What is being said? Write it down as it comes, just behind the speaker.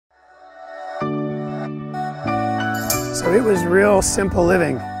So it was real simple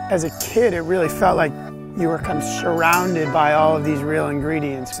living. As a kid, it really felt like you were kind of surrounded by all of these real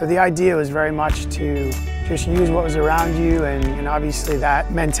ingredients. So the idea was very much to just use what was around you, and obviously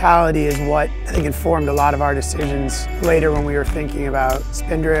that mentality is what I think informed a lot of our decisions later when we were thinking about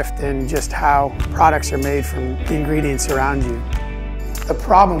Spindrift and just how products are made from the ingredients around you. The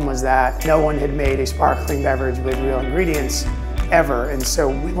problem was that no one had made a sparkling beverage with real ingredients ever, and so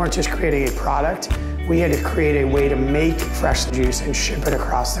we weren't just creating a product, we had to create a way to make fresh juice and ship it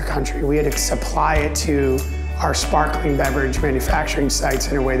across the country. We had to supply it to our sparkling beverage manufacturing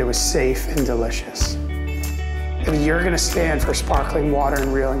sites in a way that was safe and delicious. If you're going to stand for sparkling water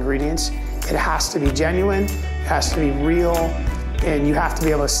and real ingredients, it has to be genuine, it has to be real, and you have to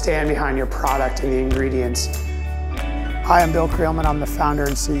be able to stand behind your product and the ingredients. Hi, I'm Bill Creelman. I'm the founder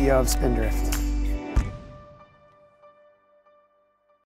and CEO of Spindrift.